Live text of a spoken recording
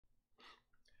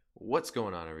What's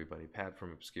going on, everybody? Pat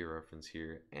from Obscure Reference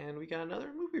here, and we got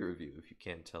another movie review. If you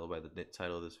can't tell by the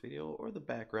title of this video or the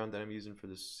background that I'm using for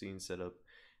this scene setup,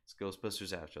 it's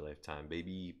Ghostbusters Afterlife time,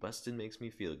 baby. Bustin' makes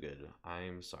me feel good.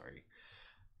 I'm sorry.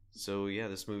 So yeah,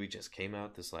 this movie just came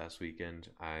out this last weekend.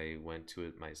 I went to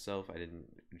it myself. I didn't.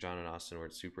 John and Austin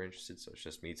weren't super interested, so it's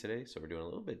just me today. So we're doing a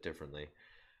little bit differently.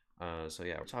 So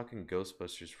yeah, we're talking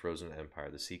Ghostbusters Frozen Empire,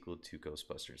 the sequel to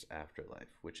Ghostbusters Afterlife,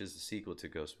 which is the sequel to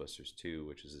Ghostbusters 2,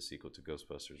 which is the sequel to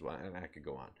Ghostbusters 1, and I could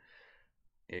go on.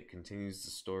 It continues the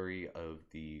story of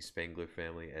the Spangler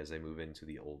family as they move into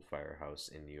the old firehouse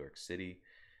in New York City,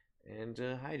 and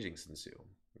hijinks ensue.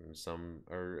 And some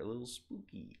are a little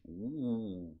spooky.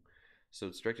 Ooh. So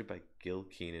it's directed by Gil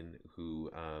Keenan,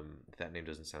 who, if that name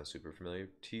doesn't sound super familiar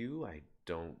to you, I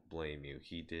don't blame you.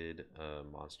 He did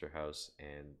Monster House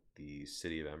and The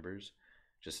City of Embers,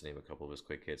 just to name a couple of his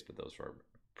quick hits, but those are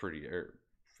pretty,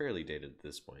 fairly dated at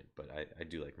this point, but I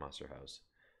do like Monster House.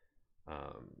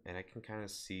 And I can kind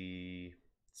of see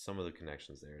some of the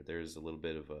connections there. There's a little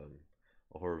bit of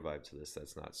a horror vibe to this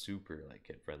that's not super like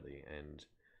kid friendly, and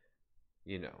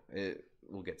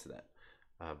we'll get to that.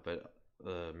 But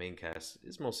the main cast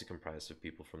is mostly comprised of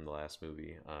people from the last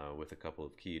movie, with a couple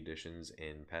of key additions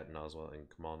in Patton Oswalt and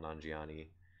Kamal Nanjiani.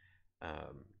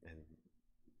 And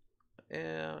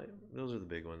yeah, those are the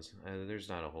big ones. There's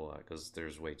not a whole lot because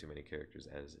there's way too many characters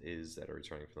as is that are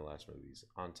returning from the last movies,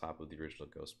 on top of the original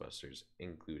Ghostbusters,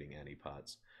 including Annie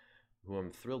Potts, who I'm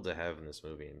thrilled to have in this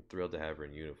movie and thrilled to have her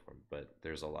in uniform. But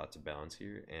there's a lot to balance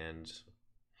here, and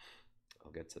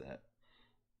I'll get to that.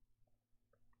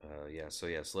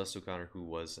 Celeste O'Connor, who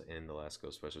was in the last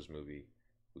Ghostbusters movie,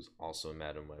 who's also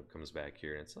Madam Web, comes back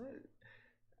here, and it's like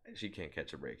she can't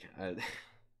catch a break.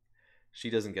 She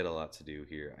doesn't get a lot to do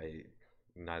here.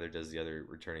 Neither does the other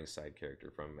returning side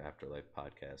character from Afterlife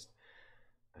podcast.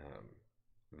 Um,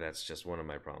 that's just one of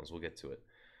my problems. We'll get to it.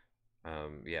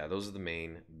 Yeah, those are the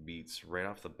main beats right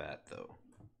off the bat, though.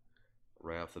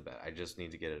 Right off the bat, I just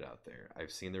need to get it out there.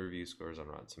 I've seen the review scores on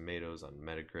Rotten Tomatoes, on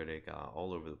Metacritic,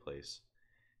 all over the place.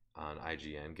 On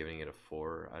IGN, giving it a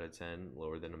 4 out of 10,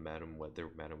 lower than their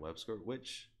Madam Web score,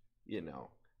 which,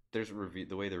 there's review.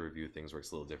 The way they review things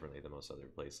works a little differently than most other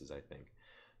places, I think.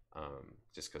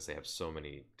 Just because they have so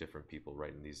many different people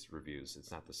writing these reviews,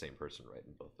 it's not the same person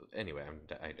writing both of them. Anyway,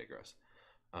 I digress.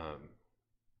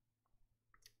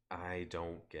 I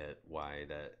don't get why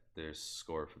that their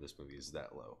score for this movie is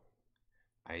that low.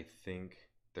 I think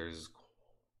there's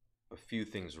a few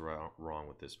things wrong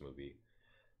with this movie.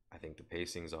 I think the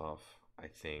pacing's off. I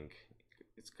think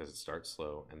it's because it starts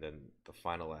slow, and then the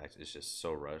final act is just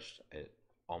so rushed.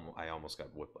 I almost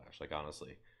got whiplash. Like,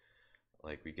 honestly,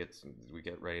 like we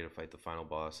get ready to fight the final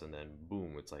boss, and then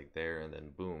boom, it's like there, and then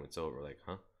boom, it's over. Like,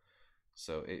 huh?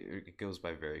 So it goes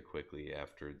by very quickly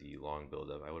after the long build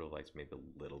up. I would have liked maybe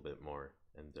a little bit more,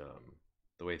 and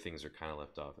the way things are kind of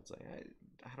left off, it's like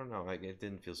I don't know. It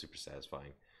didn't feel super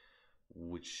satisfying,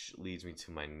 which leads me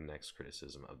to my next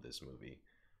criticism of this movie.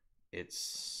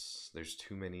 There's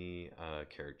too many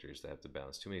characters that have to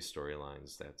balance, too many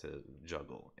storylines that have to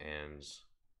juggle, and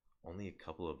only a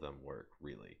couple of them work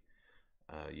really.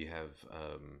 You have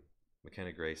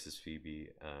McKenna Grace as Phoebe.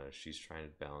 She's trying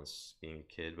to balance being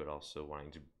a kid but also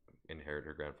wanting to inherit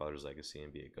her grandfather's legacy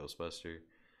and be a Ghostbuster.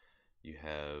 You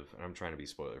have, and I'm trying to be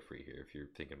spoiler free here if you're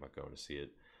thinking about going to see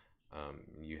it.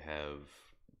 You have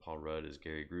Paul Rudd as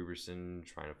Gary Gruberson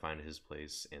trying to find his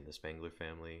place in the Spangler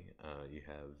family. You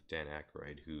have Dan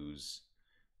Aykroyd, whose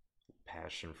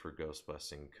passion for ghost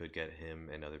busting could get him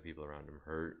and other people around him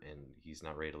hurt, and he's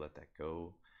not ready to let that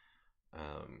go.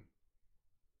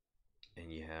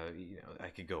 And you have, I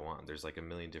could go on. There's like a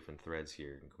million different threads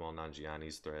here. Kamal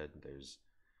Nanjiani's thread. There's,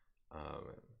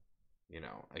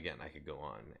 again, I could go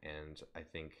on, and I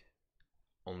think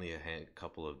only a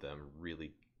couple of them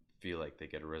really feel like they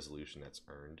get a resolution that's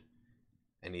earned,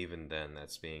 and even then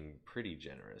that's being pretty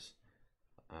generous.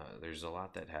 There's a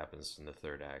lot that happens in the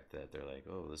third act that they're like,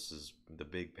 oh, this is the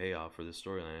big payoff for the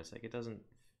storyline. It's like, it doesn't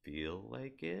feel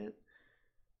like it.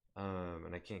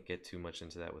 And I can't get too much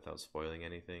into that without spoiling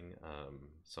anything,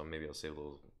 so maybe I'll save a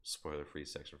little spoiler free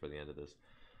section for the end of this.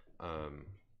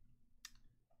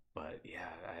 But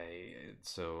yeah,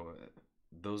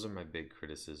 those are my big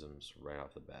criticisms right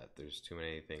off the bat. There's too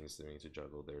many things that we need to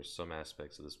juggle. There's some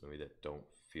aspects of this movie that don't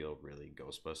feel really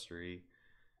Ghostbustery.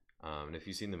 And if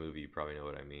you've seen the movie, you probably know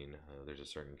what I mean. There's a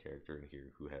certain character in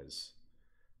here who has.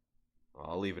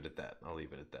 I'll leave it at that.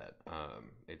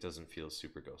 It doesn't feel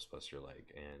super Ghostbuster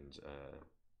like, and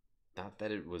not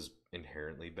that it was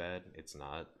inherently bad. It's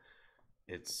not.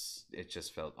 It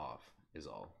just felt off. Is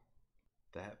all.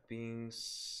 That being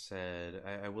said,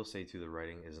 I will say too, the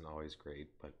writing isn't always great,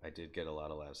 but I did get a lot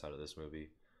of laughs out of this movie.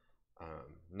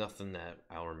 Nothing that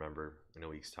I'll remember in a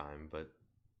week's time, but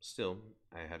still,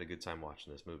 I had a good time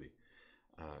watching this movie.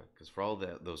 Because for all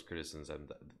that those criticisms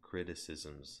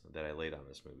that I laid on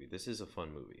this movie, this is a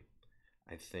fun movie.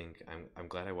 I'm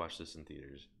glad I watched this in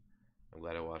theaters. I'm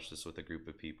glad I watched this with a group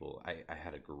of people. I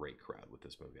had a great crowd with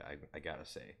this movie. I gotta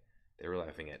say, they were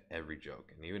laughing at every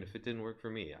joke, and even if it didn't work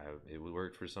for me, it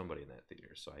worked for somebody in that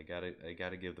theater. So I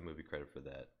gotta give the movie credit for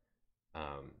that.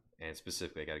 And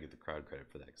specifically, I gotta give the crowd credit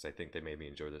for that because I think they made me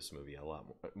enjoy this movie a lot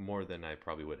more than I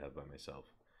probably would have by myself.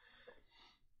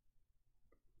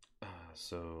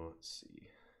 So let's see,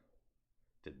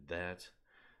 did that.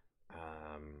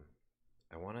 Um,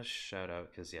 I want to shout out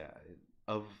because yeah,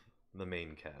 of the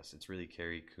main cast, it's really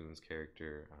Carrie Coon's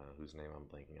character, whose name I'm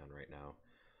blanking on right now,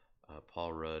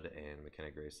 Paul Rudd and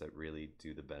McKenna Grace that really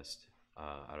do the best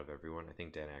out of everyone. I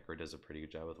think Dan Aykroyd does a pretty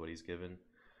good job with what he's given.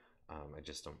 I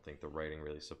just don't think the writing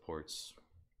really supports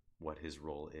what his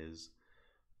role is.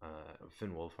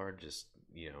 Finn Wolfhard just,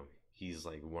 he's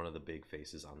like one of the big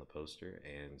faces on the poster,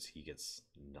 and he gets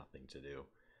nothing to do.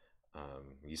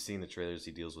 You've seen the trailers.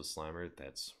 He deals with Slimer.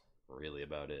 That's really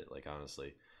about it. Like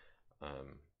honestly,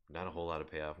 not a whole lot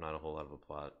of payoff, not a whole lot of a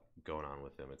plot going on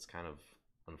with him. It's kind of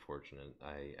unfortunate.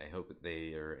 I hope that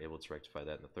they are able to rectify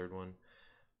that in the third one.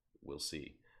 We'll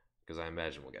see, because I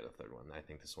imagine we'll get a third one. I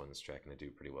think this one's tracking to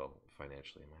do pretty well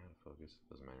financially. Am I out of focus?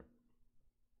 Doesn't matter.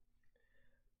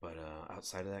 But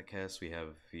outside of that cast, we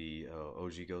have the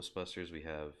OG Ghostbusters. We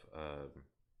have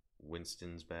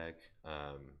Winston's back,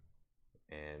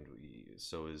 and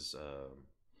so is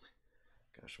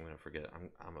gosh, I'm gonna forget.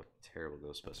 I'm a terrible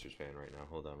Ghostbusters fan right now.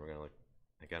 Hold on, we're gonna look.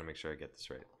 I gotta make sure I get this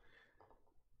right.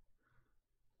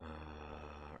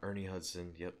 Ernie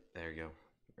Hudson. Yep, there you go.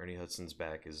 Ernie Hudson's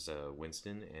back as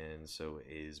Winston, and so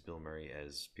is Bill Murray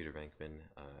as Peter Venkman.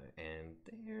 And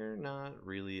they're not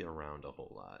really around a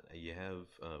whole lot. You have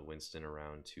Winston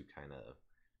around to kind of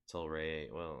tell Ray,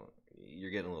 well,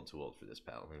 you're getting a little too old for this,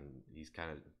 pal. And he's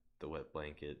kind of the wet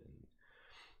blanket.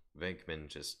 And Venkman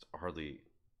just hardly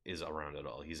is around at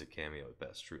all. He's a cameo at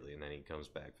best, truly. And then he comes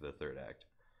back for the third act.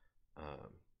 Um,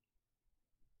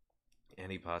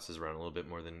 Annie Potts is around a little bit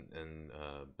more than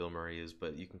Bill Murray is,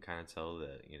 but you can kind of tell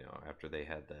that, after they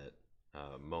had that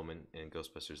moment in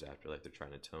Ghostbusters Afterlife, they're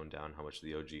trying to tone down how much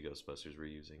the OG Ghostbusters were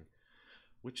using,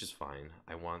 which is fine.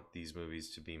 I want these movies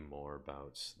to be more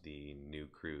about the new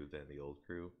crew than the old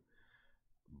crew,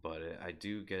 but I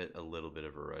do get a little bit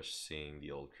of a rush seeing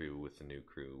the old crew with the new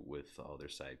crew with all their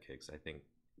sidekicks. I think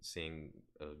seeing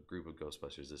a group of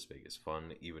Ghostbusters this big is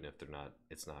fun, even if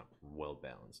it's not well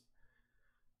balanced.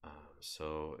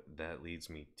 So that leads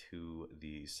me to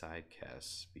the side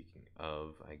cast. Speaking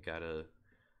of, I gotta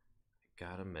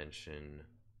mention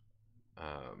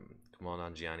Kamal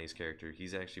Nanjiani's character.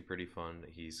 He's actually pretty fun.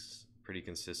 He's pretty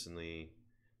consistently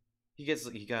he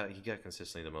got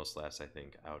consistently the most laughs I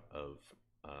think out of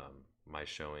my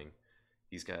showing.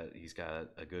 He's got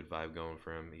a good vibe going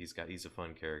for him. He's a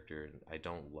fun character, and I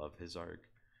don't love his arc.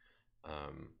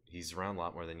 He's around a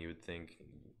lot more than you would think.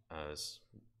 Uh,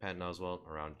 Patton Oswalt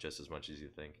around just as much as you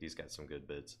think. He's got some good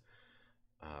bits,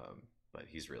 but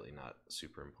he's really not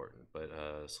super important. But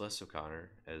Celeste O'Connor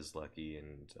as Lucky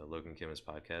and Logan Kim as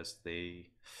Podcast, they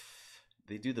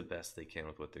do the best they can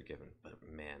with what they're given. But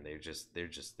man, they're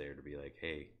just there to be like,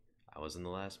 hey, I was in the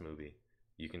last movie.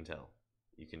 You can tell,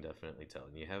 you can definitely tell,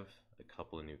 and you have a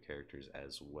couple of new characters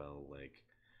as well, like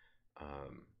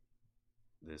um,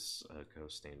 this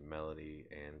ghost named Melody,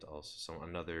 and also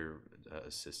another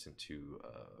assistant to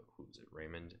who was it,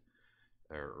 Raymond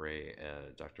or Ray,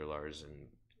 Dr. Lars, and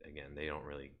again, they don't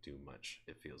really do much.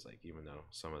 It feels like, even though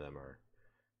some of them are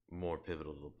more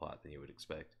pivotal to the plot than you would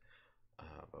expect.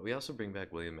 But we also bring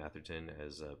back William Atherton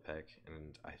as Peck,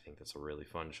 and I think that's a really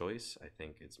fun choice. I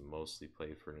think it's mostly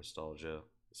played for nostalgia,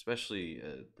 especially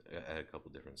at a couple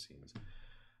different scenes.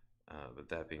 But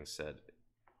that being said,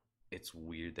 it's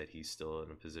weird that he's still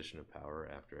in a position of power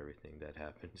after everything that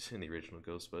happened in the original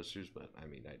Ghostbusters, but I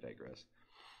mean, I digress.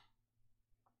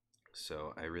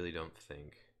 So I really don't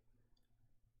think,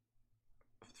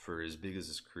 for as big as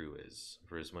this crew is,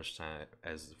 for as much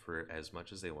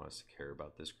as they want us to care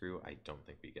about this crew, I don't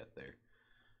think we get there.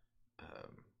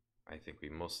 Um, I think I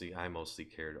mostly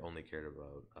only cared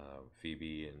about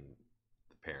Phoebe and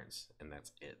the parents, and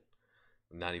that's it.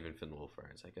 Not even Finn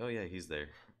Wolfhard. It's like, oh yeah, he's there.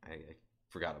 I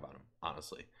forgot about him,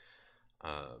 honestly.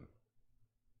 Um,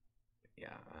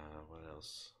 yeah. What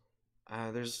else?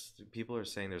 There's people are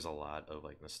saying there's a lot of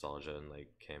like nostalgia and like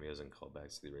cameos and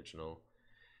callbacks to the original.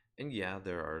 And yeah,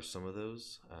 there are some of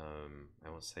those. I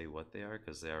won't say what they are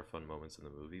because they are fun moments in the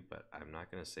movie, but I'm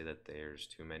not gonna say that there's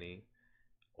too many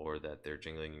or that they're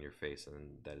jingling in your face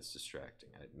and that it's distracting.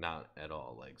 Not at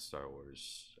all like Star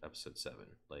Wars Episode 7.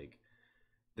 Like,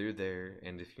 they're there,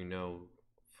 and if you know,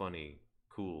 funny,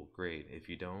 cool, great. If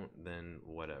you don't, then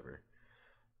whatever.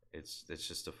 It's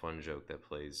just a fun joke that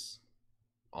plays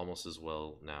almost as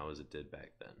well now as it did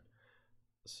back then.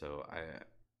 So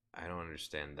I don't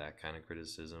understand that kind of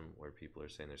criticism where people are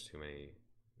saying there's too many,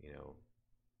 you know,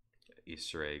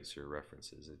 Easter eggs or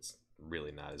references. It's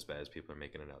really not as bad as people are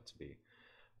making it out to be.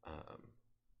 Um,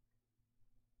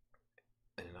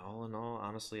 and all in all,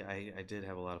 honestly, I did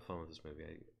have a lot of fun with this movie.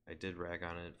 I did rag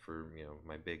on it for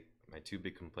my two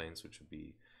big complaints, which would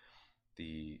be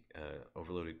the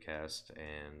overloaded cast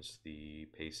and the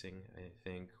pacing. I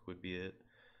think would be it.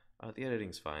 The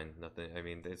editing's fine. Nothing. I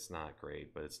mean, it's not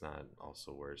great, but it's not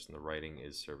also worse. And the writing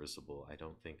is serviceable. I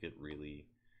don't think it really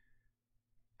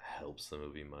helps the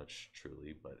movie much,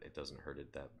 truly, but it doesn't hurt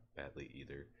it that badly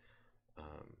either.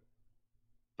 Um,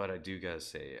 but I do gotta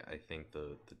say, I think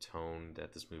the tone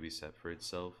that this movie set for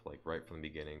itself, like right from the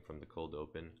beginning, from the cold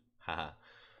open, haha,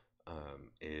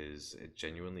 is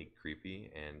genuinely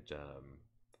creepy, and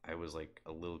I was like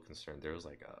a little concerned. There was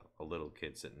like a little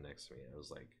kid sitting next to me. I was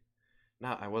like,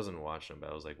 no, I wasn't watching,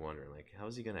 but I was like wondering, like, how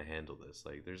is he gonna handle this?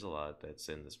 Like, there's a lot that's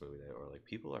in this movie that, or like,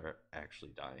 people are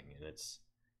actually dying, and it's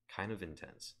kind of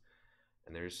intense.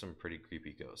 And there's some pretty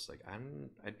creepy ghosts. Like,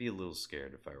 I'd be a little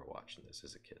scared if I were watching this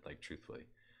as a kid, like, truthfully.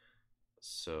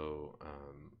 So,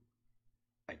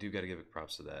 I do got to give it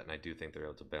props to that, and I do think they're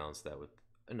able to balance that with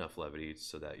enough levity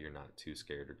so that you're not too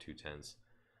scared or too tense,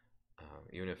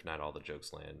 even if not all the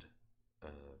jokes land. Uh,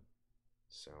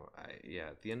 yeah,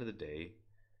 at the end of the day,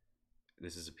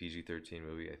 this is a PG-13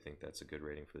 movie. I think that's a good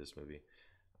rating for this movie.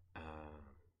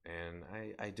 And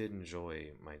I did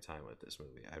enjoy my time with this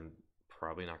movie. I'm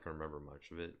probably not going to remember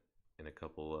much of it in a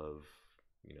couple of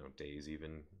days,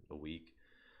 even a week.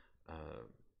 Uh,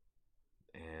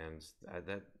 and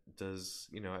that does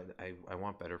I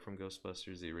want better from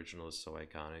Ghostbusters. The original is so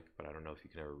iconic, but I don't know if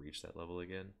you can ever reach that level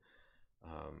again.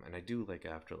 And I do like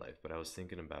Afterlife, but I was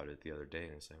thinking about it the other day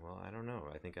and saying, well, I don't know.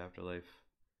 I think Afterlife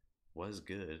was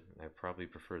good. I probably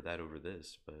prefer that over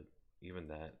this, but even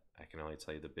that, I can only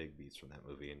tell you the big beats from that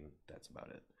movie, and that's about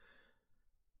it.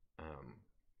 Um,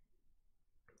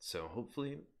 so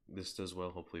hopefully this does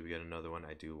well. Hopefully we get another one.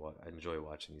 I enjoy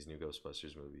watching these new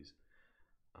Ghostbusters movies,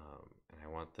 and I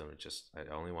want them to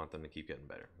I only want them to keep getting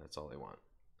better. That's all I want.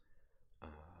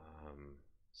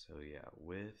 So yeah,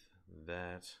 with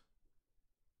that,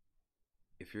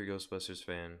 if you're a Ghostbusters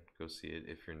fan, go see it.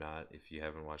 If you're not, if you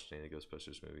haven't watched any of the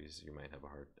Ghostbusters movies, you might have a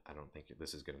hard. I don't think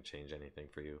this is going to change anything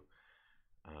for you.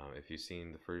 If you've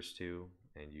seen the first two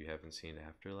and you haven't seen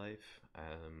Afterlife,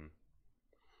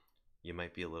 you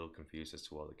might be a little confused as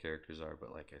to what all the characters are,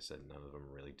 but like I said, none of them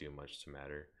really do much to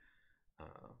matter.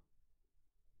 Uh,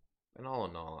 and all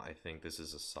in all, I think this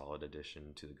is a solid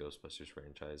addition to the Ghostbusters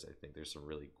franchise. I think there's some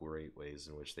really great ways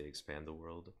in which they expand the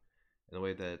world. And the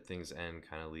way that things end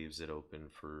kind of leaves it open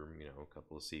for, a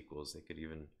couple of sequels. They could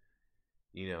even,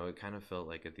 it kind of felt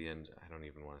like at the end, I don't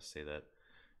even want to say that,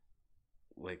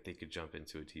 like they could jump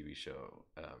into a TV show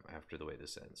after the way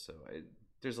this ends. So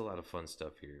there's a lot of fun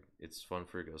stuff here. It's fun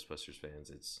for Ghostbusters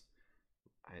fans.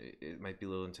 It might be a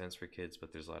little intense for kids,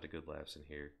 but there's a lot of good laughs in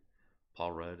here.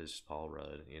 Paul Rudd is just Paul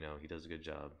Rudd. He does a good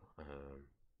job.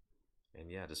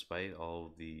 And yeah, despite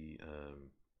all the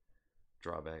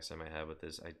drawbacks I might have with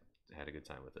this, I had a good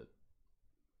time with it.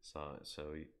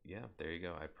 So yeah, there you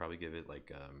go. I'd probably give it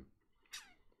like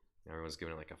everyone's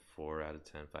giving it like a 4 out of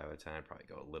 10, 5 out of 10. I'd probably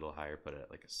go a little higher, put it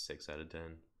at like a 6 out of 10.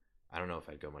 I don't know if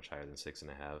I'd go much higher than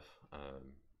 6.5.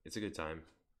 It's a good time,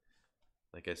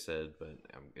 like I said, but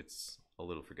it's a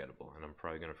little forgettable, and I'm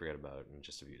probably gonna forget about it in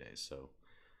just a few days. So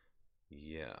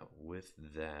yeah, with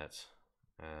that,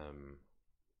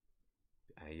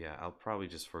 yeah, I'll probably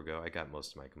just forego. I got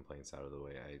most of my complaints out of the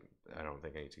way. I don't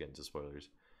think I need to get into spoilers.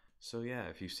 So yeah,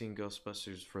 if you've seen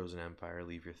Ghostbusters Frozen Empire,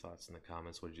 leave your thoughts in the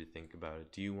comments. What did you think about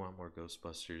it? Do you want more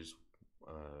Ghostbusters?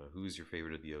 Who's your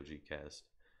favorite of the OG cast?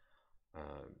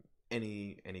 Um,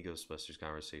 any Ghostbusters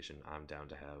conversation, I'm down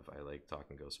to have. I like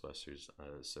talking Ghostbusters.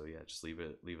 So yeah, just leave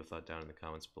a thought down in the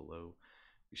comments below.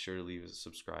 Be sure to leave a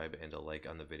subscribe and a like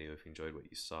on the video if you enjoyed what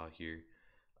you saw here.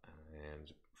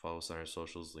 And follow us on our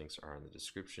socials. Links are in the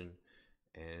description.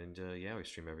 And yeah, we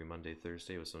stream every Monday,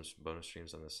 Thursday with some bonus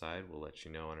streams on the side. We'll let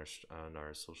you know on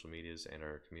our social medias and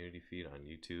our community feed on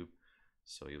YouTube,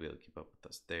 so you'll be able to keep up with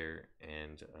us there.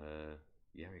 And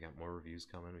yeah, we got more reviews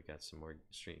coming. We got some more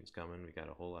streams coming. We got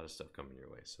a whole lot of stuff coming your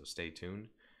way. So stay tuned.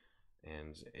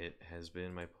 And it has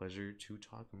been my pleasure to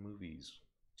talk movies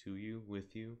to you,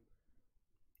 with you,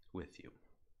 with you.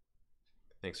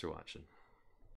 Thanks for watching.